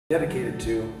Dedicated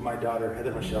to my daughter,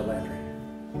 Heather Michelle Landry.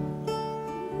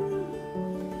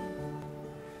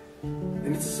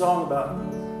 And it's a song about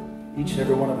each and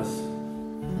every one of us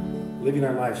living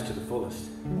our lives to the fullest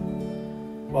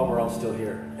while we're all still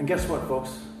here. And guess what,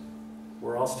 folks?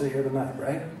 We're all still here tonight,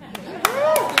 right?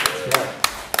 That's right.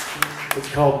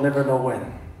 It's called Never Know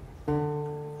When.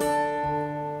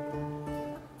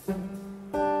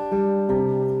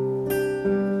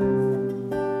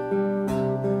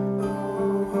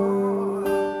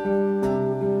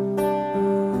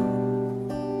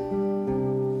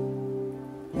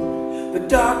 The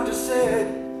doctor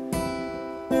said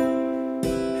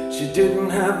she didn't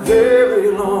have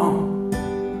very long.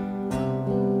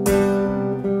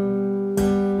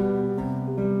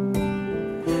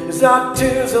 As our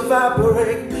tears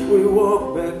evaporate, we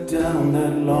walk back down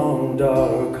that long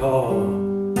dark hall.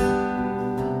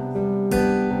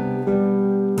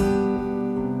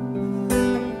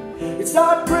 It's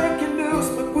heartbreaking news,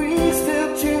 but we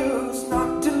still choose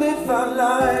not to live our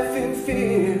life in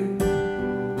fear.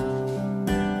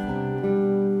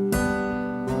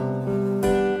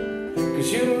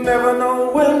 You never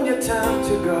know when your time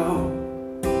to go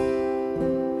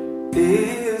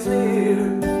is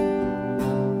near.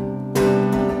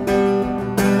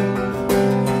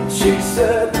 She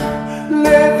said,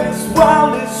 live as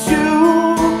well as you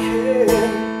can,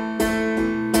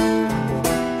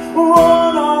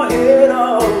 run or head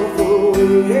all the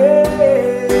way,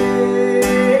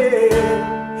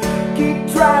 keep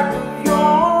track of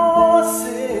your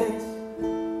sins,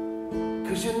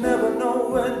 'cause you never know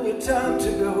when your time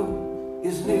to go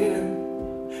is near.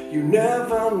 You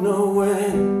never know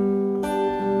when.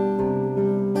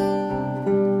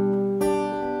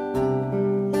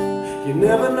 You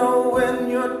never know when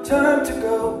your time to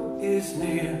go is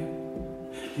near.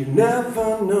 You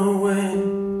never know when.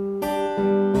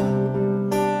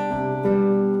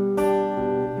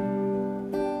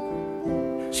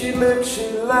 She lived, she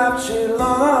laughed, she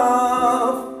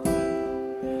loved,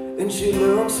 and she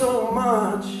learned so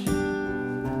much.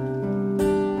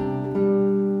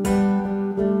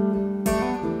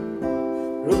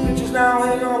 Her pictures now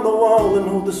hang on the wall and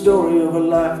hold the story of a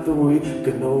life that we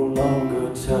could no longer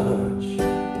touch.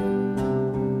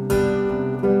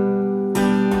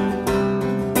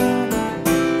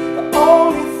 The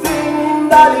only thing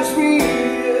that is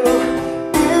real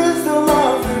is the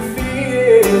love we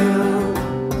feel.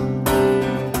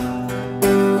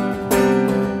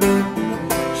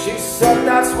 She said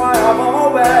that's why I've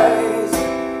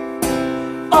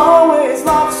always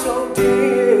loved so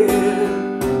dearly.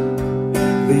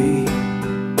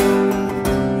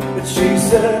 But she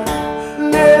said,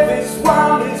 live as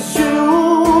well as you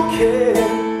can,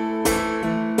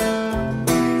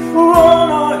 run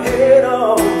or head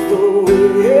off the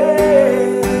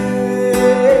way,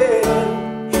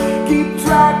 keep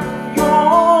track of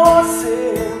your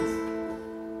sins,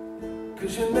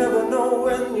 'cause you never know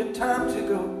when your time to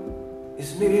go is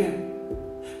near.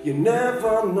 You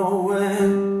never know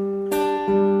when.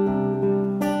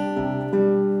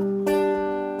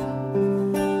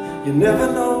 You never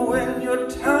know when your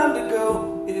time to go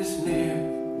is near.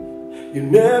 You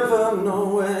never know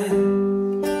when.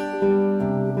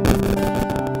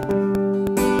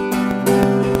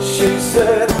 She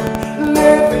said,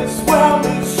 live as well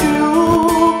as you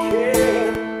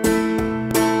can,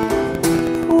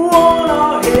 run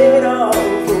or head all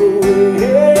the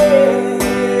way,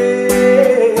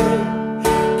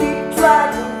 keep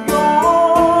track of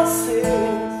your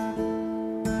sins,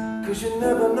 'cause you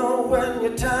never know when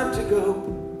your time to go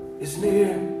is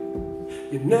near.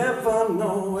 You never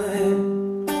know when.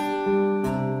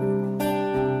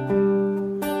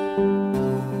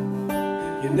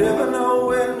 You never know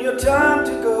when your time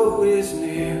to go is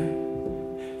near.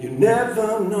 You never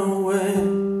know when.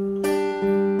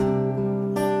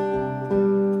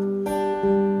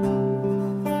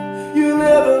 You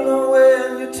never know when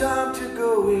your time to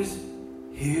go is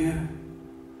here.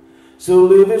 So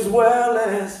live as well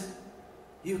as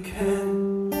you can.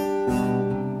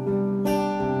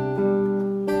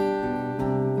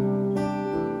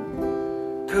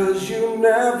 'Cause you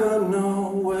never know